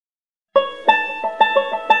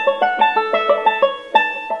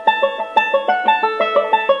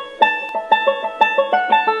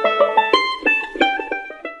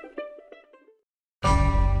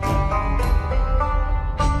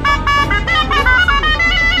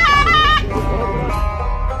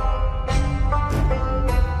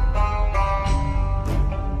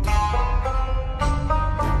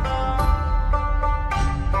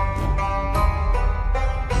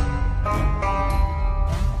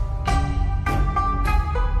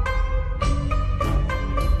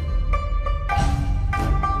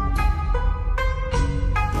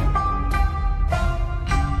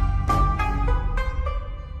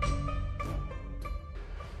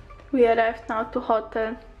arrived now to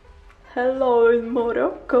hotel. Hello in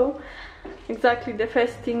Morocco. Exactly the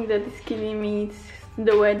first thing that is killing me is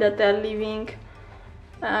the way that they're living.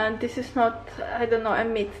 And this is not, I don't know, a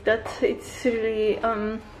myth that it's really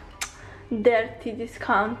dirty, this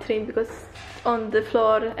country, because on the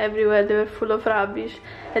floor everywhere they were full of rubbish.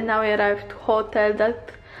 And now we arrived to hotel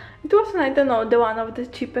that it wasn't, I don't know, the one of the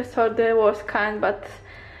cheapest or the worst kind, but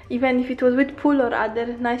even if it was with pool or other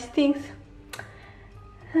nice things,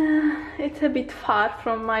 it's a bit far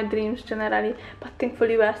from my dreams generally. But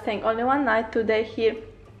thankfully we are staying only one night today here,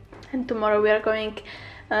 and tomorrow we are going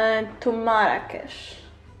to Marrakesh.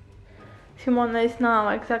 Simona is now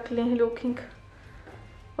exactly looking.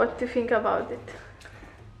 What do you think about it?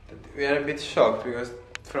 We are a bit shocked because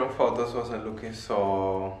from photos wasn't looking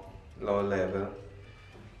so low level.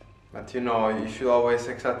 But you know, you should always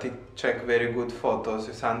exactly check very good photos.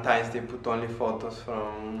 Sometimes they put only photos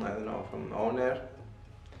from, I don't know, from owner.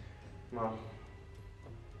 No.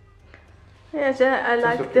 Yes, I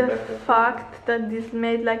like the fact that this is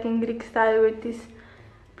made like in Greek style with this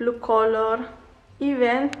blue color.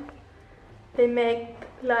 Even they make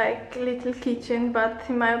like little kitchen, but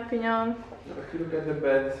in my opinion, if you look at the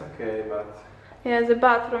bed, it's okay, but yeah, the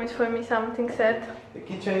bathroom is for me something set. The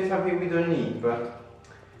kitchen is something we don't need, but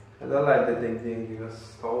I don't like that they didn't give us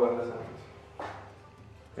stove or something.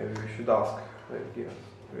 Maybe we should ask. Give us.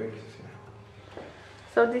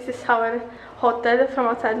 So this is our hotel. From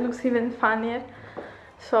outside looks even funnier.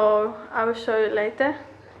 So I will show you later.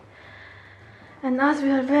 And as we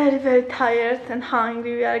are very tired and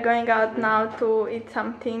hungry, we are going out now to eat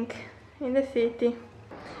something in the city.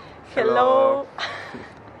 Hello.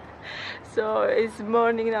 So it's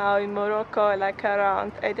morning now in Morocco, like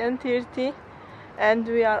around 8:30. And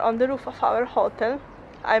we are on the roof of our hotel.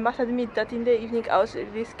 I must admit that in the evening I was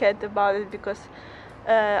really scared about it because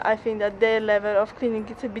I think that their level of cleaning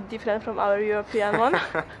is a bit different from our European one.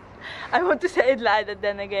 I want to say it like that,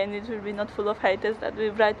 then again it will be not full of haters that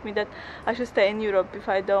will write me that I should stay in Europe if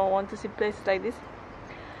I don't want to see places like this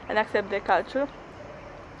and accept their culture.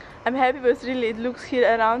 I'm happy because really it looks here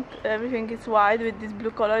around, everything is white with this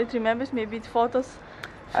blue color. It remembers maybe it's photos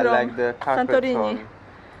from I like the Santorini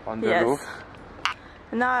on the roof.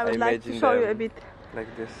 Now I would like to show you a bit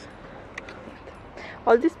like this.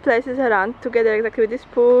 All these places around together, exactly with this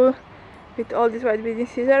pool, with all these white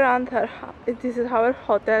businesses around her. This is our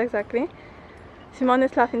hotel exactly. Simone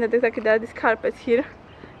is laughing that exactly there are these carpets here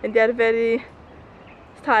and they are very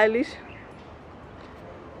stylish.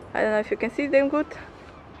 I don't know if you can see them good.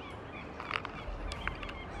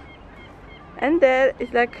 And there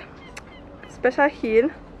is like special hill.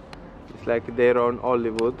 It's like their own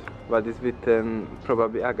Hollywood, but it's written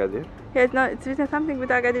probably Agadir. Yes, no, it's written something with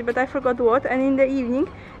Agadir, but I forgot what. And in the evening,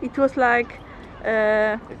 it was like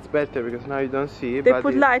it's better because now you don't see it. They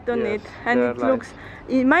put light on it, and it looks,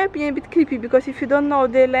 in my opinion, a bit creepy. Because if you don't know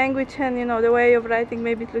the language and you know the way of writing,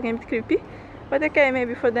 maybe it's looking a bit creepy. But okay,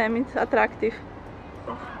 maybe for them it's attractive.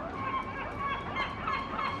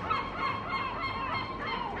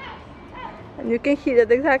 And you can hear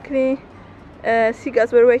that exactly.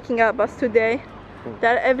 Seagulls were waking up us today.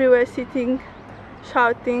 They're everywhere sitting,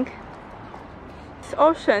 shouting. It's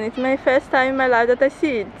ocean. It's my first time in my life that I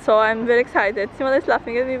see it, so I'm very excited. Simona is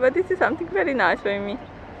laughing at me, but this is something very nice for me.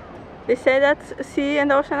 They say that sea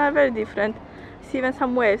and ocean are very different. See even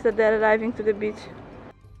some waves that they're arriving to the beach.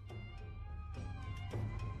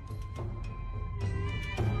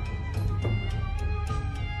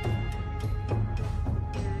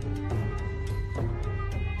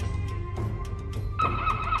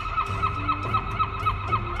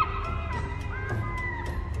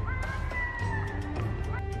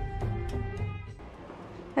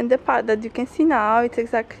 And the part that you can see now, it's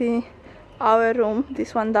exactly our room,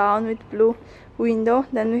 this one down with blue window.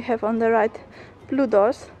 Then we have on the right blue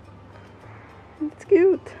doors. It's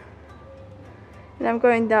cute. And I'm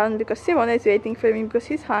going down because Simone is waiting for me because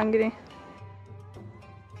he's hungry.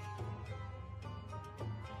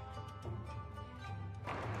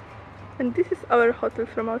 And this is our hotel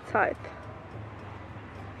from outside.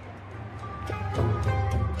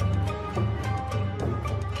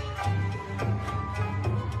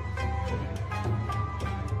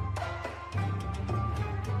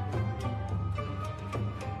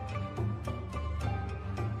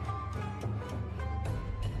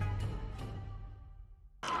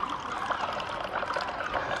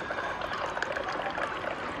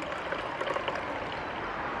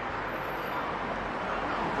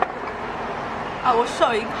 I was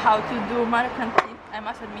showing how to do Moroccan tea. I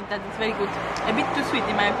must admit that it's very good. A bit too sweet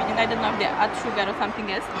in my opinion. I don't know if they add sugar or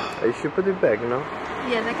something else. You should put it back, no?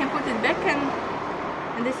 Yes, I can put it back,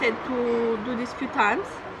 and they said to do this few times.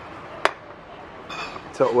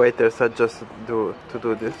 So waiters are just to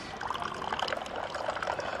do this.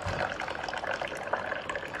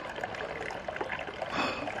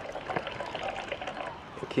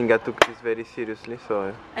 Kinga took this very seriously,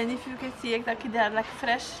 so... And if you can see exactly, there are like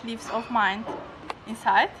fresh leaves of mint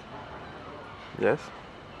inside. Yes.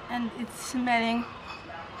 And it's smelling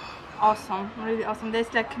awesome, really awesome.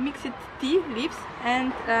 There's like mixed tea leaves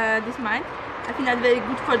and this mint. I think that's very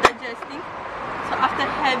good for digesting. So after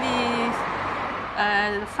heavy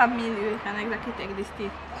some meal, you can exactly take this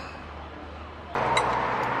tea.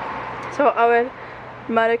 So our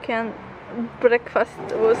Moroccan breakfast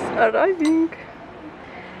was arriving.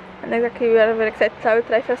 And exactly, we are very excited. I will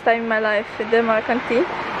try first time in my life the Moroccan tea.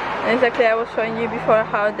 And exactly, I was showing you before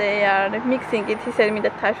how they are mixing it. He said me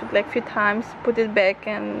that I should like few times put it back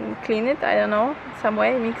and clean it. I don't know, some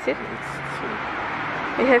way mix it.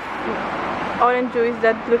 We have orange juice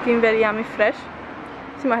that looking very yummy, fresh.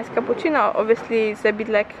 Sima has cappuccino. Obviously, it's a bit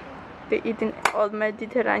like they eat in all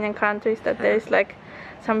Mediterranean countries. That there is like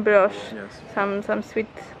some brioche, yes. some sweet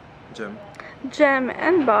jam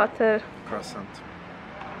and butter. Croissant.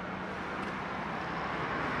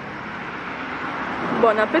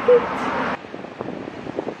 Bon appetit!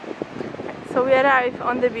 So we arrive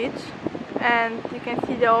on the beach and you can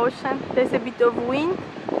see the ocean. There's a bit of wind,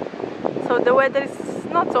 so the weather is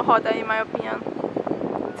not so hot in my opinion.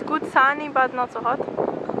 It's good sunny but not so hot.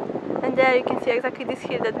 And there you can see exactly this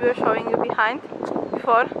hill that we were showing you behind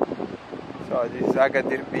before. So this is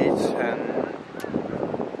Agadir beach, and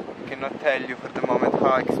I cannot tell you for the moment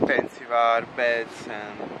how expensive are beds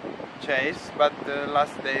and chairs, but the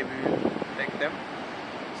last day we will take them.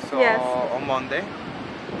 So yes. On Monday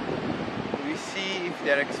we see if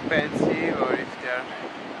they are expensive or if they are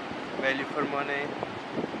value for money.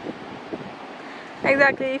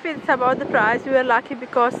 Exactly, if it's about the price, we were lucky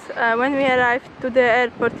because when we arrived to the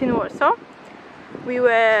airport in Warsaw, we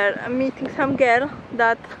were meeting some girl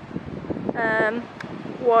that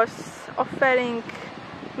was offering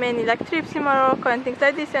many like trips in Morocco and things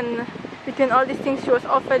like this, and between all these things she was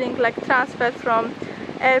offering like transfer from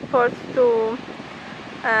airport to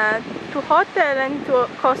hotel, and the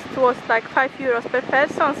cost was like €5 per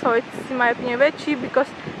person, so it's in my opinion very cheap because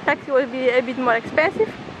taxi will be a bit more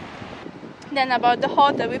expensive. Then about the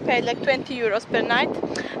hotel, we paid like €20 per night.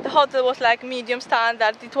 The hotel was like medium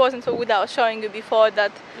standard. It wasn't so good. I was showing you before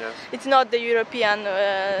that yes. It's not the European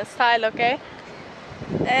style, okay?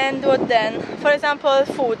 And what then? For example,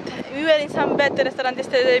 food. We were in some better restaurant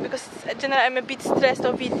yesterday because generally I'm a bit stressed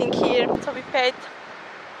of eating here. So we paid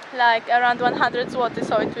like around 100 zloty,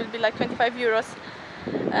 so it will be like €25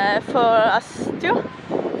 for us too.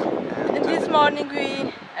 And this morning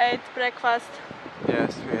we ate breakfast.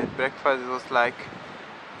 Yes, we had breakfast. It was like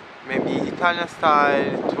maybe Italian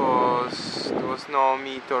style. There was no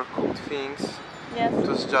meat or cooked things. Yes. It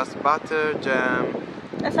was just butter, jam,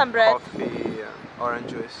 and some bread, coffee,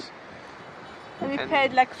 orange juice. And we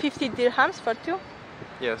paid like 50 dirhams for two.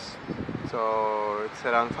 Yes, so it's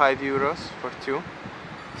around €5 for two.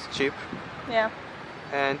 It's cheap. Yeah.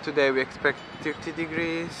 And today we expect 30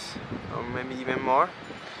 degrees or maybe even more.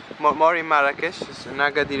 More in Marrakesh. In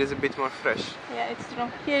Agadir is a bit more fresh. Yeah, it's true.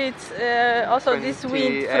 Here it's also this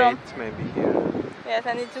wind from maybe here. Yes,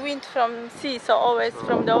 and it's wind from sea, so always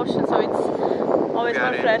from the ocean, so it's always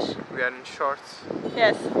more fresh. We are in shorts.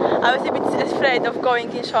 Yes, I was a bit afraid of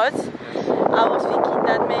going in shorts. Yes. I was thinking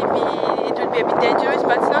that maybe it would be a bit dangerous,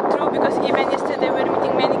 but it's not true because even yesterday we were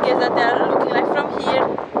meeting many girls that they are looking like from here,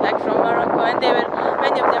 like from Morocco, and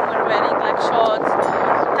many of them were wearing like shorts,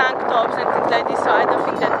 tank tops and things like this, so I don't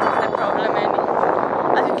think that is the problem any.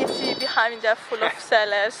 As you can see behind, they are full of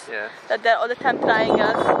sellers that they're all the time trying to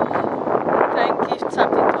give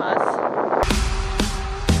something to us.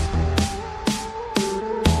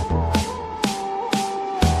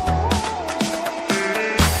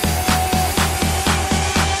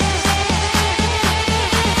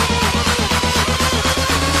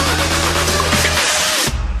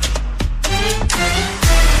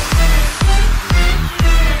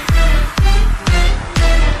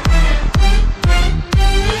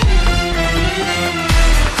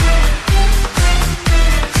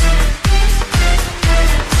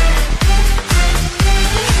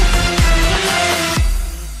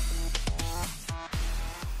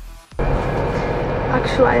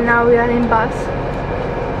 Actually, now we are in bus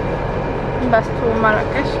to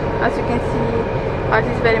Marrakesh. As you can see, bus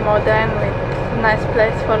is very modern with nice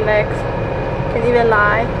place for legs. You can even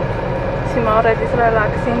lie. Sima already is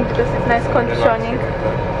relaxing because it's nice conditioning.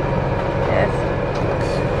 Yes,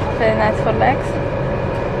 very nice for legs.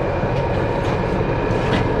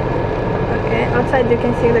 Okay, outside you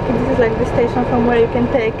can see that this is like the station from where you can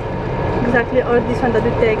take exactly, or this one that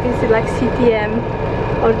we take is like CTM,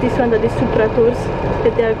 or this one that is Supra Tours,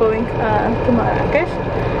 that they are going to Marrakesh,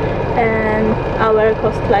 and our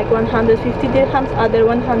cost like 150 dirhams, other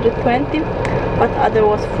 120, but other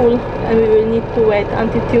was full and we will need to wait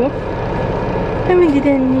until 2, and we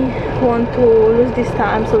didn't want to lose this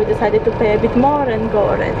time, so we decided to pay a bit more and go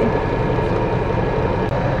already.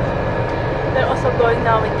 We're also going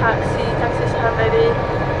now with taxi. Taxis are very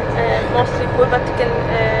mostly good, but you can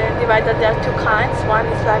divide that there are two kinds. One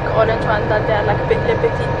is like orange one, that they are like le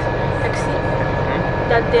petit taxi,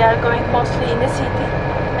 that they are going mostly in the city,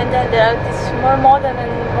 and then there are this more modern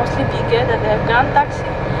and mostly bigger, that they are grand taxi,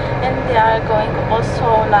 and they are going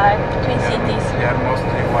also like between cities. They are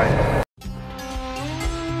mostly white.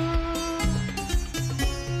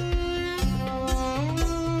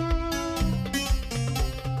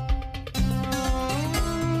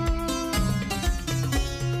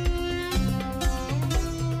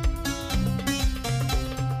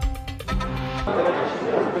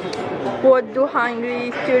 What do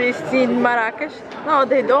hungry tourists in Marrakesh? No,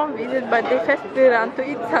 they don't visit, but they firstly run to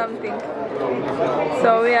eat something.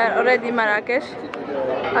 So we are already in Marrakesh.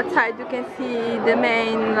 Outside you can see the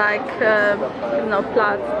main like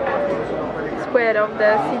plaza, square of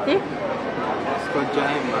the city. It's called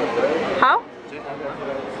Jahima. How?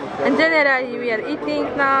 And generally we are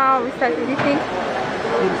eating now. We started eating.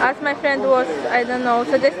 As my friend was, I don't know,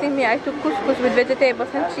 suggesting me, I took couscous with vegetables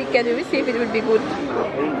and chicken. We will see if it will be good.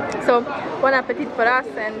 So, bon appetit for us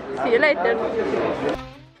and see you later.